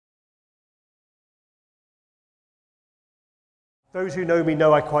Those who know me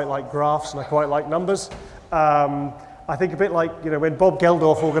know I quite like graphs and I quite like numbers. I think a bit like, when Bob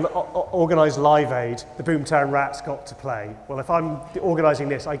Geldorf organised Live Aid, the Boomtown Rats got to play. Well, if I'm organising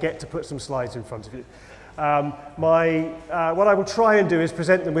this, I get to put some slides in front of you. What I will try and do is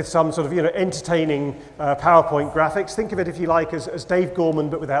present them with some sort of, entertaining PowerPoint graphics. Think of it, if you like, as Dave Gorman,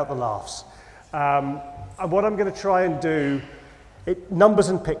 but without the laughs. And what I'm going to try and do, numbers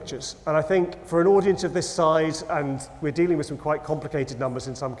and pictures. And I think for an audience of this size, and we're dealing with some quite complicated numbers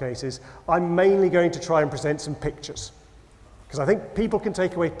in some cases, I'm mainly going to try and present some pictures. Because I think people can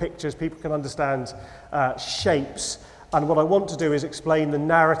take away pictures, people can understand shapes, and what I want to do is explain the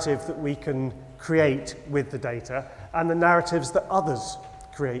narrative that we can create with the data and the narratives that others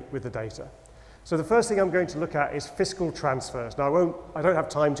create with the data. So the first thing I'm going to look at is fiscal transfers. Now I don't have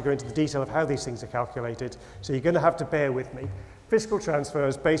time to go into the detail of how these things are calculated, so you're going to have to bear with me. Fiscal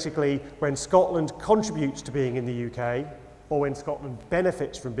transfers, basically when Scotland contributes to being in the UK, or when Scotland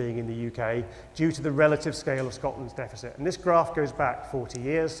benefits from being in the UK due to the relative scale of Scotland's deficit. And this graph goes back 40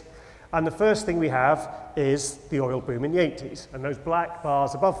 years. And the first thing we have is the oil boom in the 80s. And those black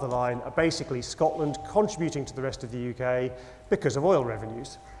bars above the line are basically Scotland contributing to the rest of the UK because of oil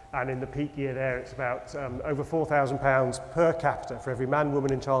revenues. And in the peak year there, it's about over £4,000 per capita for every man,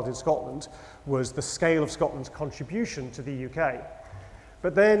 woman and child in Scotland was the scale of Scotland's contribution to the UK.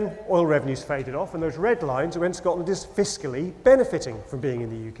 But then oil revenues faded off, and those red lines are when Scotland is fiscally benefiting from being in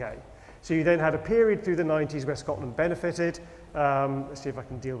the UK. So you then had a period through the 90s where Scotland benefited. Let's see if I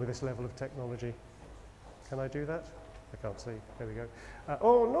can deal with this level of technology. Can I do that? I can't see. There we go.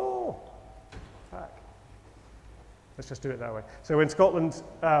 Oh no! Back. Let's just do it that way. So when Scotland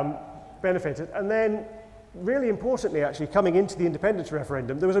benefited, and then really importantly actually coming into the independence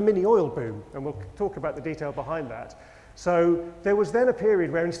referendum, there was a mini oil boom, and we'll talk about the detail behind that. So there was then a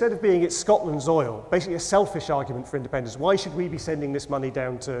period where instead of being it's Scotland's oil, basically a selfish argument for independence, why should we be sending this money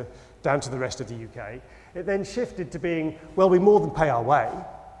down to the rest of the UK? It then shifted to being, well, we more than pay our way.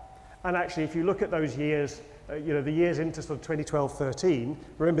 And actually, if you look at those years, the years into sort of 2012-13,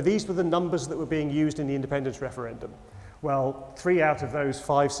 remember these were the numbers that were being used in the independence referendum. Well, 3 out of those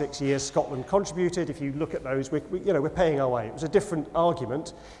 5-6 years Scotland contributed. If you look at those, we're paying our way. It was a different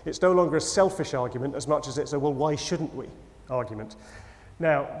argument. It's no longer a selfish argument as much as it's a, well, why shouldn't we argument.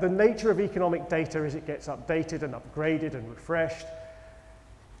 Now, the nature of economic data is it gets updated and upgraded and refreshed.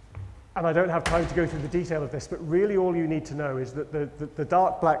 And I don't have time to go through the detail of this, but really all you need to know is that the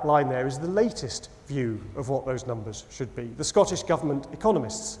dark black line there is the latest view of what those numbers should be. The Scottish Government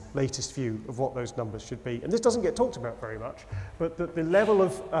economists' latest view of what those numbers should be. And this doesn't get talked about very much, but the level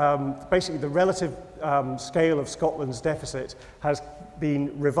of, basically the relative scale of Scotland's deficit has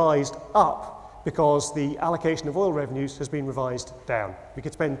been revised up because the allocation of oil revenues has been revised down. We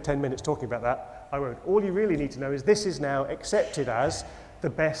could spend 10 minutes talking about that. I won't. All you really need to know is this is now accepted as the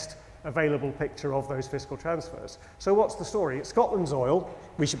best available picture of those fiscal transfers. So what's the story? It's Scotland's oil,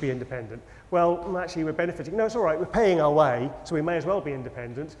 we should be independent. Well, actually we're benefiting. No, it's all right, we're paying our way, so we may as well be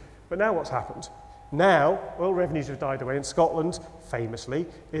independent. But now what's happened? Now, oil revenues have died away, and Scotland, famously,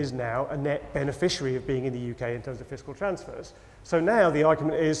 is now a net beneficiary of being in the UK in terms of fiscal transfers. So now the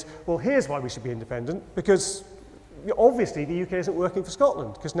argument is, well, here's why we should be independent, because obviously the UK isn't working for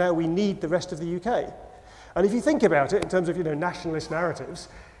Scotland, because now we need the rest of the UK. And if you think about it in terms of, nationalist narratives,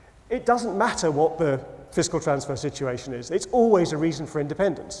 it doesn't matter what the fiscal transfer situation is. It's always a reason for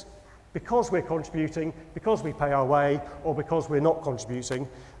independence. Because we're contributing, because we pay our way, or because we're not contributing.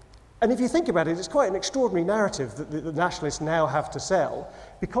 And if you think about it, it's quite an extraordinary narrative that the nationalists now have to sell.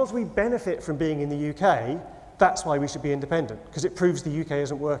 Because we benefit from being in the UK, that's why we should be independent, because it proves the UK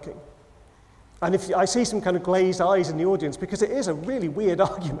isn't working. And if I see some kind of glazed eyes in the audience, because it is a really weird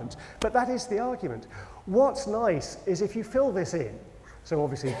argument, but that is the argument. What's nice is if you fill this in, so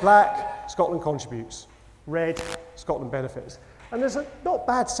obviously black, Scotland contributes. Red, Scotland benefits. And there's a not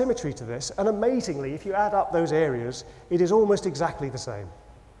bad symmetry to this, and amazingly, if you add up those areas, it is almost exactly the same.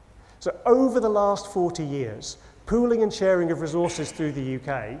 So over the last 40 years, pooling and sharing of resources through the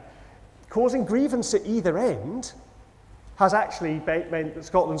UK, causing grievance at either end, has actually meant that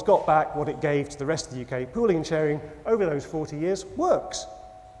Scotland's got back what it gave to the rest of the UK. Pooling and sharing over those 40 years works.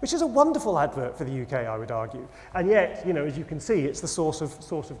 Which is a wonderful advert for the UK, I would argue. And yet, as you can see, it's the source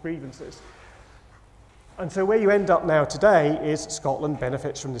of grievances. And so where you end up now today is Scotland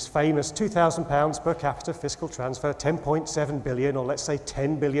benefits from this famous £2,000 per capita fiscal transfer, 10.7 billion, or let's say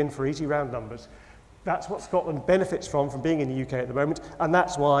 10 billion for easy round numbers. That's what Scotland benefits from being in the UK at the moment, and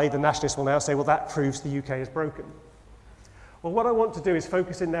that's why the nationalists will now say, well, that proves the UK is broken. Well, what I want to do is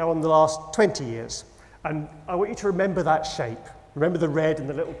focus in now on the last 20 years, and I want you to remember that shape. Remember the red and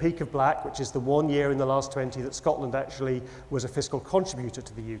the little peak of black, which is the 1 year in the last 20 that Scotland actually was a fiscal contributor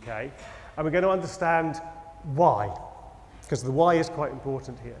to the UK. And we're going to understand why, because the why is quite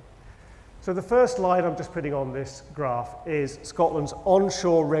important here. So the first line I'm just putting on this graph is Scotland's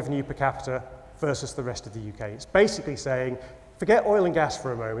onshore revenue per capita versus the rest of the UK. It's basically saying, forget oil and gas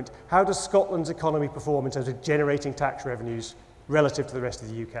for a moment, how does Scotland's economy perform in terms of generating tax revenues relative to the rest of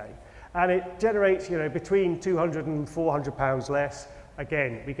the UK? And it generates, between 200 and 400 pounds less.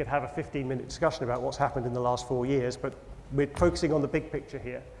 Again, we could have a 15-minute discussion about what's happened in the last 4 years, but we're focusing on the big picture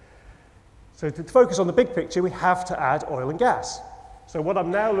here. So to focus on the big picture, we have to add oil and gas. So what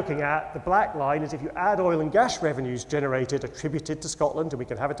I'm now looking at, the black line, is if you add oil and gas revenues generated, attributed to Scotland, and we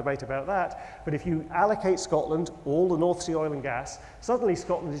can have a debate about that, but if you allocate Scotland all the North Sea oil and gas, suddenly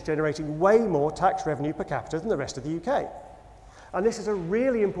Scotland is generating way more tax revenue per capita than the rest of the UK. And this is a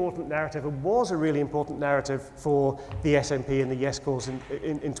really important narrative, and was a really important narrative for the SNP and the Yes cause in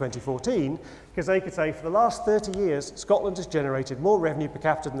 2014, because they could say for the last 30 years, Scotland has generated more revenue per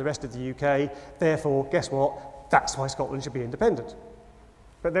capita than the rest of the UK, therefore, guess what? That's why Scotland should be independent.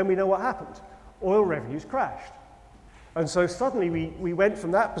 But then we know what happened. Oil revenues crashed. And so suddenly we went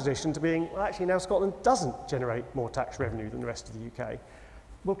from that position to being, well, actually now Scotland doesn't generate more tax revenue than the rest of the UK.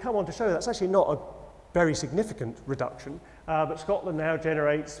 We'll come on to show that's actually not a very significant reduction, but Scotland now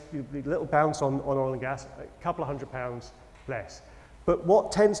generates a little bounce on oil and gas, a couple of £100 less. But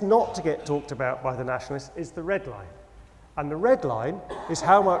what tends not to get talked about by the nationalists is the red line. And the red line is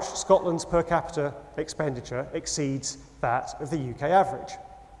how much Scotland's per capita expenditure exceeds that of the UK average.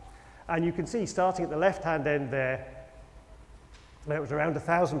 And you can see, starting at the left-hand end there was around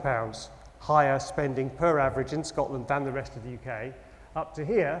 £1,000 higher spending per average in Scotland than the rest of the UK, up to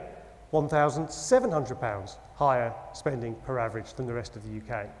here, £1,700 higher spending per average than the rest of the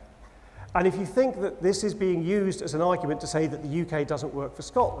UK. And if you think that this is being used as an argument to say that the UK doesn't work for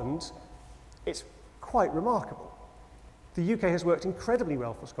Scotland, it's quite remarkable. The UK has worked incredibly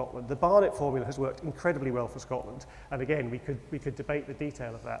well for Scotland. The Barnett formula has worked incredibly well for Scotland. And again, we could debate the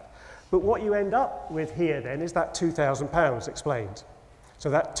detail of that. But what you end up with here then is that £2,000 explained. So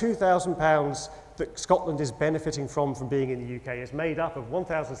that £2,000 that Scotland is benefiting from being in the UK is made up of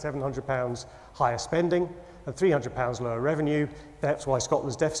 £1,700 higher spending and £300 lower revenue. That's why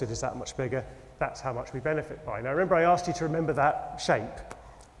Scotland's deficit is that much bigger. That's how much we benefit by. Now remember, I asked you to remember that shape.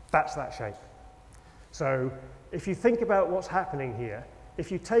 That's that shape. So if you think about what's happening here,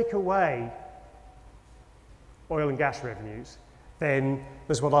 if you take away oil and gas revenues, then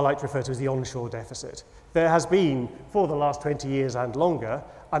there's what I like to refer to as the onshore deficit. There has been, for the last 20 years and longer,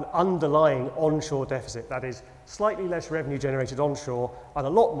 an underlying onshore deficit. That is, slightly less revenue generated onshore and a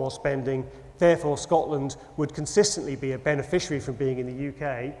lot more spending. Therefore, Scotland would consistently be a beneficiary from being in the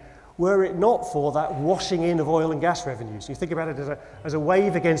UK, were it not for that washing in of oil and gas revenues. You think about it as a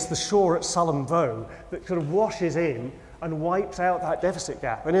wave against the shore at Sullom Voe that sort of washes in and wipes out that deficit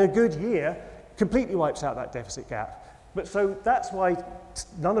gap. And in a good year, completely wipes out that deficit gap. But so that's why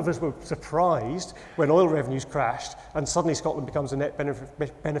none of us were surprised when oil revenues crashed and suddenly Scotland becomes a net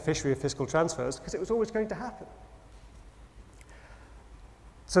beneficiary of fiscal transfers, because it was always going to happen.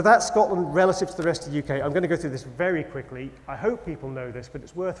 So that's Scotland relative to the rest of the UK. I'm going to go through this very quickly. I hope people know this, but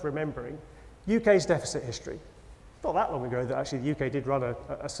it's worth remembering. UK's deficit history. Not that long ago that actually the UK did run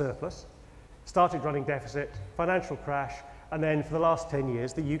a surplus, started running deficit, financial crash, and then for the last 10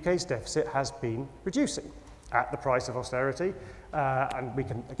 years, the UK's deficit has been reducing at the price of austerity. And we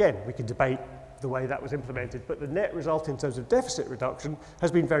can debate the way that was implemented, but the net result in terms of deficit reduction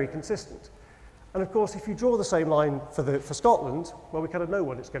has been very consistent. And of course, if you draw the same line for Scotland, well, we kind of know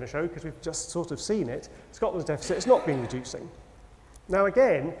what it's going to show because we've just sort of seen it. Scotland's deficit has not been reducing. Now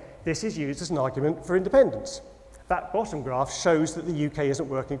again, this is used as an argument for independence. That bottom graph shows that the UK isn't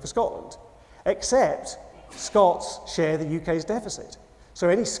working for Scotland, except Scots share the UK's deficit. So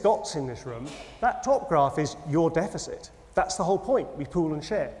any Scots in this room, that top graph is your deficit. That's the whole point. We pool and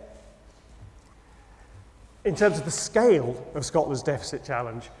share. In terms of the scale of Scotland's deficit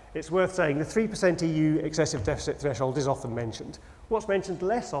challenge, it's worth saying the 3% EU excessive deficit threshold is often mentioned. What's mentioned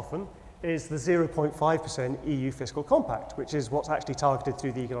less often is the 0.5% EU fiscal compact, which is what's actually targeted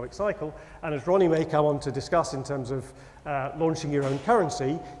through the economic cycle. And as Ronnie may come on to discuss in terms of launching your own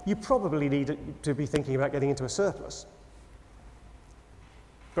currency, you probably need to be thinking about getting into a surplus.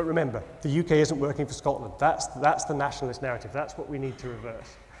 But remember, the UK isn't working for Scotland. That's the nationalist narrative. That's what we need to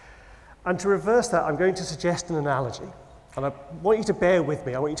reverse. And to reverse that, I'm going to suggest an analogy. And I want you to bear with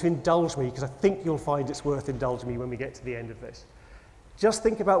me. I want you to indulge me, because I think you'll find it's worth indulging me when we get to the end of this. Just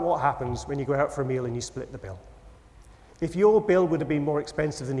think about what happens when you go out for a meal and you split the bill. If your bill would have been more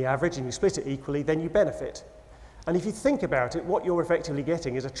expensive than the average and you split it equally, then you benefit. And if you think about it, what you're effectively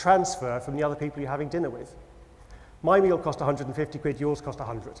getting is a transfer from the other people you're having dinner with. My meal cost 150 quid, yours cost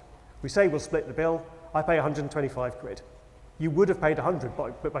 100. We say we'll split the bill, I pay 125 quid. You would have paid 100,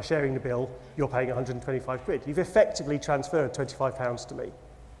 but by sharing the bill, you're paying 125 quid. You've effectively transferred 25 pounds to me.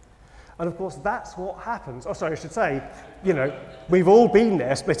 And of course, that's what happens. Oh, sorry, I should say, you know, we've all been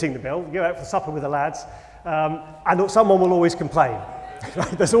there splitting the bill. You go out for supper with the lads, and someone will always complain.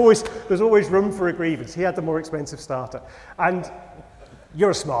 Right? There's always room for a grievance. He had the more expensive starter. And you're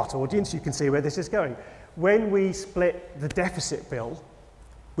a smart audience, you can see where this is going. When we split the deficit bill,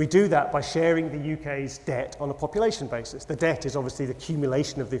 we do that by sharing the UK's debt on a population basis. The debt is obviously the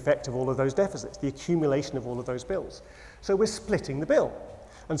accumulation of the effect of all of those deficits, the accumulation of all of those bills. So we're splitting the bill.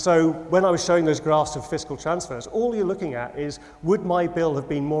 And so when I was showing those graphs of fiscal transfers, all you're looking at is, would my bill have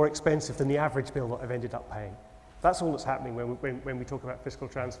been more expensive than the average bill that I've ended up paying? That's all that's happening when we talk about fiscal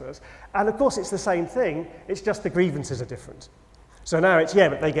transfers. And of course, it's the same thing, it's just the grievances are different. So now it's, yeah,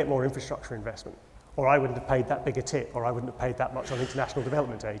 but they get more infrastructure investment. Or I wouldn't have paid that big a tip, or I wouldn't have paid that much on international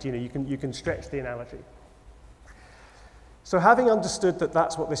development aid. You know, you can stretch the analogy. So having understood that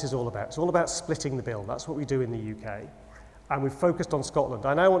that's what this is all about, it's all about splitting the bill. That's what we do in the UK. And we've focused on Scotland.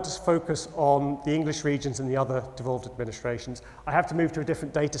 I now want to focus on the English regions and the other devolved administrations. I have to move to a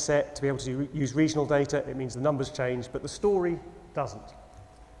different data set to be able to use regional data. It means the numbers change, but the story doesn't.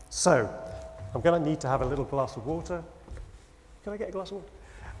 So I'm going to need to have a little glass of water. Can I get a glass of water?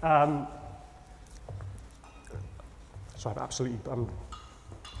 So I'm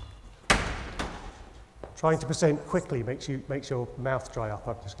trying to present quickly makes your mouth dry up,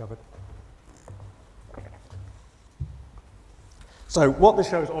 I've discovered. So what this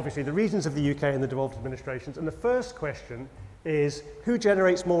shows, obviously, the regions of the UK and the devolved administrations. And the first question is, who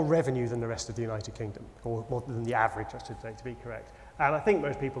generates more revenue than the rest of the United Kingdom? Or more than the average, I should say, to be correct. And I think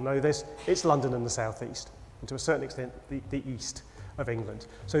most people know this. It's London and the South East, and to a certain extent, the east of England.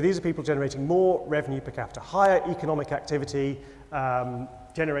 So these are people generating more revenue per capita, higher economic activity,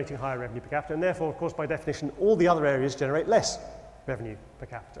 generating higher revenue per capita, and therefore, of course, by definition, all the other areas generate less revenue per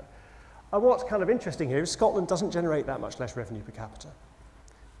capita. And what's kind of interesting here is Scotland doesn't generate that much less revenue per capita.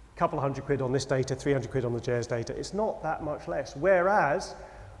 A couple of hundred quid on this data, 300 quid on the JERS data, it's not that much less. Whereas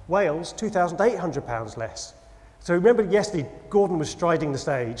Wales, £2,800 less. So remember yesterday, Gordon was striding the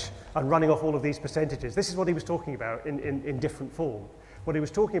stage and running off all of these percentages. This is what he was talking about in different form. What he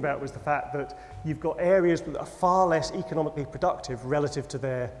was talking about was the fact that you've got areas that are far less economically productive relative to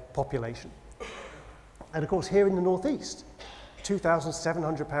their population. And of course, here in the northeast,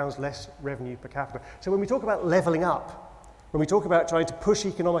 £2,700 less revenue per capita. So when we talk about levelling up, when we talk about trying to push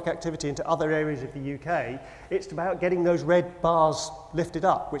economic activity into other areas of the UK, it's about getting those red bars lifted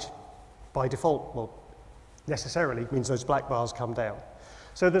up, which by default, well, necessarily means those black bars come down.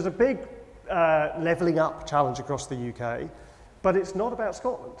 So there's a big levelling up challenge across the UK, but it's not about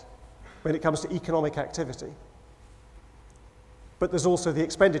Scotland when it comes to economic activity. But there's also the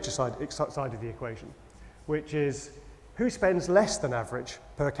expenditure side of the equation, which is who spends less than average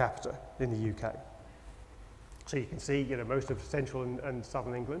per capita in the UK? So you can see, you know, most of central and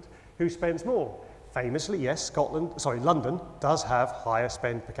southern England. Who spends more? Famously, yes, London does have higher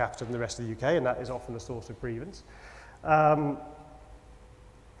spend per capita than the rest of the UK, and that is often a source of grievance. But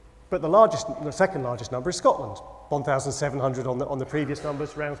the second largest number is Scotland. 1,700 on the previous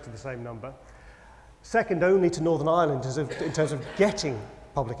numbers, rounds to the same number. Second only to Northern Ireland in terms of getting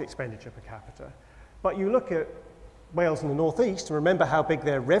public expenditure per capita. But you look at Wales and the North East, and remember how big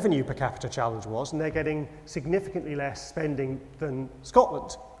their revenue per capita challenge was, and they're getting significantly less spending than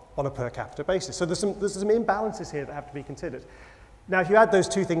Scotland on a per capita basis. So there's some imbalances here that have to be considered. Now, if you add those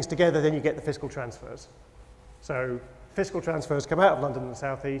two things together, then you get the fiscal transfers. So fiscal transfers come out of London and the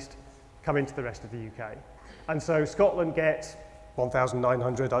South East, come into the rest of the UK. And so Scotland gets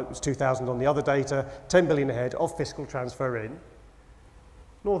 1,900, it was 2,000 on the other data, 10 billion ahead of fiscal transfer in.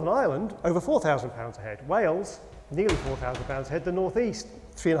 Northern Ireland, over £4,000 ahead. Wales, nearly £4,000 ahead. The North East,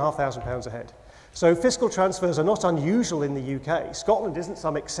 £3,500 ahead. So fiscal transfers are not unusual in the UK. Scotland isn't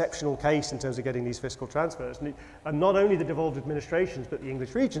some exceptional case in terms of getting these fiscal transfers. And not only the devolved administrations, but the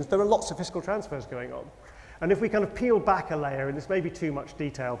English regions, there are lots of fiscal transfers going on. And if we kind of peel back a layer, and this may be too much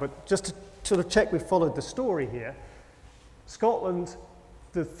detail, but just to sort of check we've followed the story here, Scotland,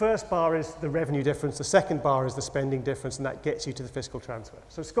 the first bar is the revenue difference, the second bar is the spending difference, and that gets you to the fiscal transfer.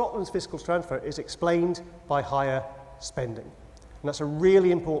 So Scotland's fiscal transfer is explained by higher spending. And that's a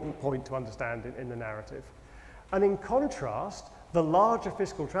really important point to understand in the narrative. And in contrast, the larger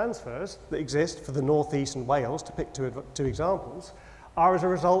fiscal transfers that exist for the North East and Wales, to pick two examples, are as a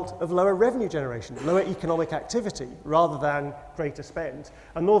result of lower revenue generation, lower economic activity, rather than greater spend.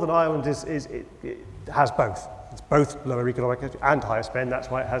 And Northern Ireland has both. It's both lower economic activity and higher spend. That's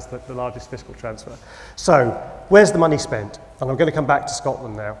why it has the largest fiscal transfer. So where's the money spent? And I'm going to come back to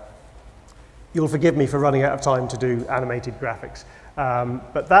Scotland now. You'll forgive me for running out of time to do animated graphics.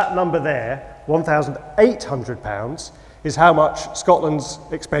 But that number there, £1,800, is how much Scotland's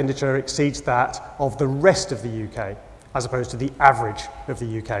expenditure exceeds that of the rest of the UK, as opposed to the average of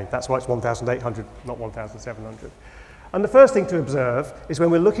the UK. That's why it's 1,800, not 1,700. And the first thing to observe is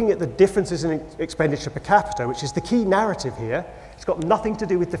when we're looking at the differences in expenditure per capita, which is the key narrative here, it's got nothing to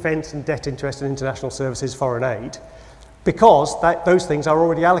do with defence and debt interest and international services, foreign aid, because those things are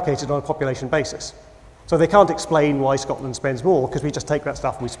already allocated on a population basis. So they can't explain why Scotland spends more, because we just take that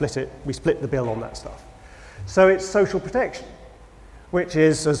stuff and we split the bill on that stuff. So it's social protection, which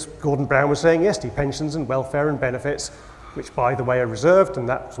is, as Gordon Brown was saying yesterday, pensions and welfare and benefits, which, by the way, are reserved, and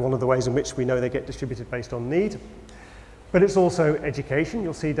that's one of the ways in which we know they get distributed based on need. But it's also education,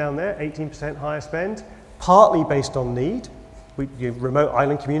 you'll see down there, 18% higher spend, partly based on need, remote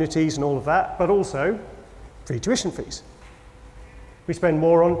island communities and all of that, but also free tuition fees. We spend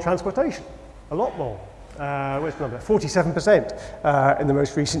more on transportation, a lot more. Where's the number? 47% in the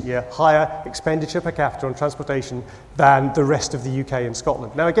most recent year, higher expenditure per capita on transportation than the rest of the UK and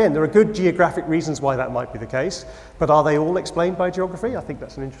Scotland. Now again, there are good geographic reasons why that might be the case, but are they all explained by geography? I think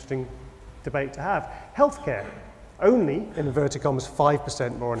that's an interesting debate to have. Healthcare, only, in inverted commas,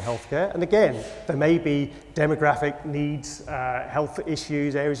 5% more on healthcare. And again, there may be demographic needs, health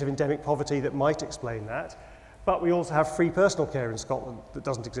issues, areas of endemic poverty that might explain that. But we also have free personal care in Scotland that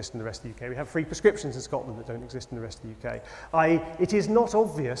doesn't exist in the rest of the UK. We have free prescriptions in Scotland that don't exist in the rest of the UK. It is not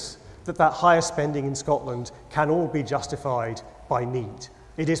obvious that that higher spending in Scotland can all be justified by need.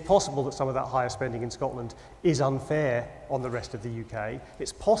 It is possible that some of that higher spending in Scotland is unfair on the rest of the UK.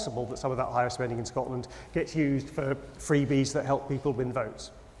 It's possible that some of that higher spending in Scotland gets used for freebies that help people win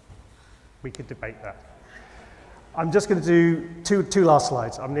votes. We could debate that. I'm just going to do two last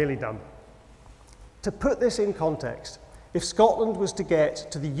slides. I'm nearly done. To put this in context, if Scotland was to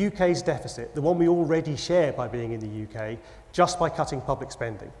get to the UK's deficit, the one we already share by being in the UK, just by cutting public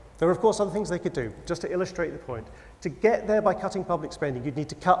spending, there are of course other things they could do, just to illustrate the point. To get there by cutting public spending, you'd need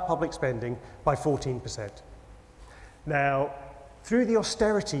to cut public spending by 14%. Now, through the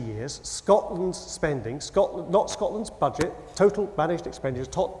austerity years, Scotland's spending, not Scotland's budget, total managed expenditure,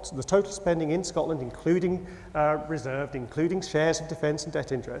 the total spending in Scotland, including reserved, including shares of defence and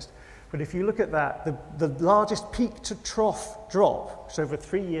debt interest. But if you look at that, the largest peak to trough drop, so over a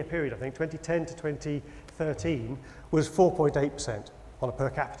 3-year period, I think 2010 to 2013, was 4.8% on a per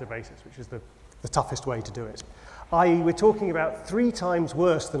capita basis, which is the toughest way to do it. I.e., we're talking about 3 times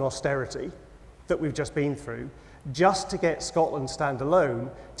worse than austerity that we've just been through, just to get Scotland standalone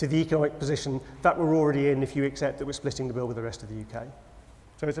to the economic position that we're already in if you accept that we're splitting the bill with the rest of the UK.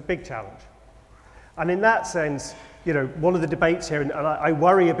 So it's a big challenge. And in that sense, you know, one of the debates here, and I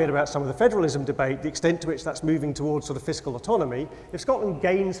worry a bit about some of the federalism debate, the extent to which that's moving towards sort of fiscal autonomy. If Scotland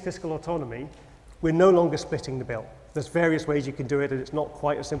gains fiscal autonomy, we're no longer splitting the bill. There's various ways you can do it, and it's not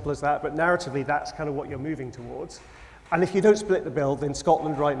quite as simple as that, but narratively, that's kind of what you're moving towards. And if you don't split the bill, then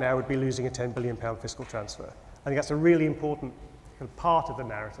Scotland right now would be losing a £10 billion fiscal transfer. I think that's a really important kind of part of the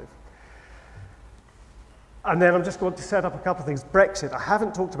narrative. And then I'm just going to set up a couple of things. Brexit. I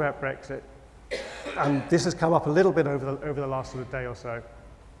haven't talked about Brexit, and this has come up a little bit over the last sort of day or so.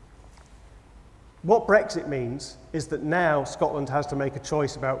 What Brexit means is that now Scotland has to make a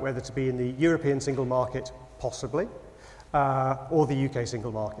choice about whether to be in the European single market, possibly, or the UK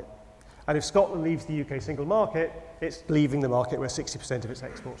single market. And if Scotland leaves the UK single market, it's leaving the market where 60% of its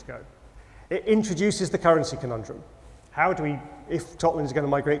exports go. It introduces the currency conundrum. How do we, if Scotland is going to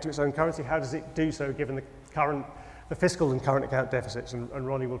migrate to its own currency, how does it do so given the fiscal and current account deficits? And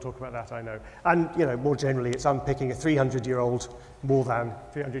Ronnie will talk about that, I know. And, you know, more generally, it's unpicking a 300-year-old, more than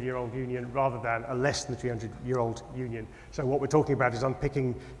 300-year-old union rather than a less than 300-year-old union. So what we're talking about is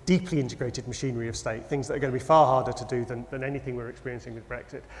unpicking deeply integrated machinery of state, things that are going to be far harder to do than anything we're experiencing with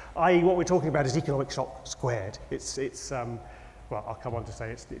Brexit. I.e., what we're talking about is economic shock squared. Well, I'll come on to say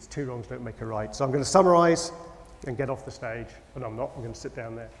it's 2 wrongs don't make a right. So I'm going to summarise and get off the stage. But no, I'm not. I'm going to sit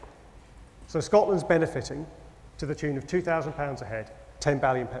down there. So Scotland's benefiting to the tune of £2,000 a head,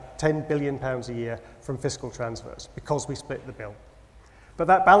 £10 billion a year from fiscal transfers because we split the bill. But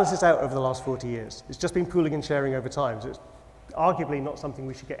that balances out over the last 40 years. It's just been pooling and sharing over time, so it's arguably not something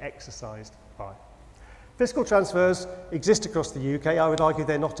we should get exercised by. Fiscal transfers exist across the UK. I would argue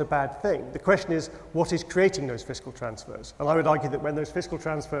they're not a bad thing. The question is, what is creating those fiscal transfers? And I would argue that when those fiscal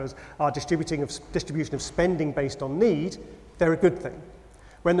transfers are distribution of spending based on need, they're a good thing.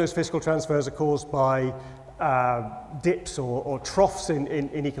 When those fiscal transfers are caused by dips or troughs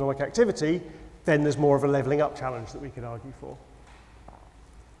in economic activity, then there's more of a levelling up challenge that we could argue for.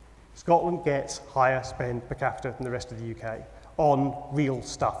 Scotland gets higher spend per capita than the rest of the UK on real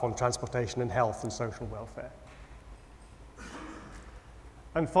stuff, on transportation and health and social welfare.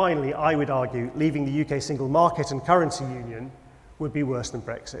 And finally, I would argue leaving the UK single market and currency union would be worse than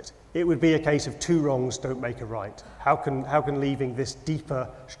Brexit. It would be a case of two wrongs don't make a right. How can leaving this deeper,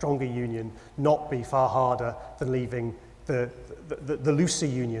 stronger union not be far harder than leaving the looser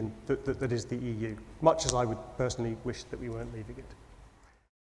union that is the EU, much as I would personally wish that we weren't leaving it.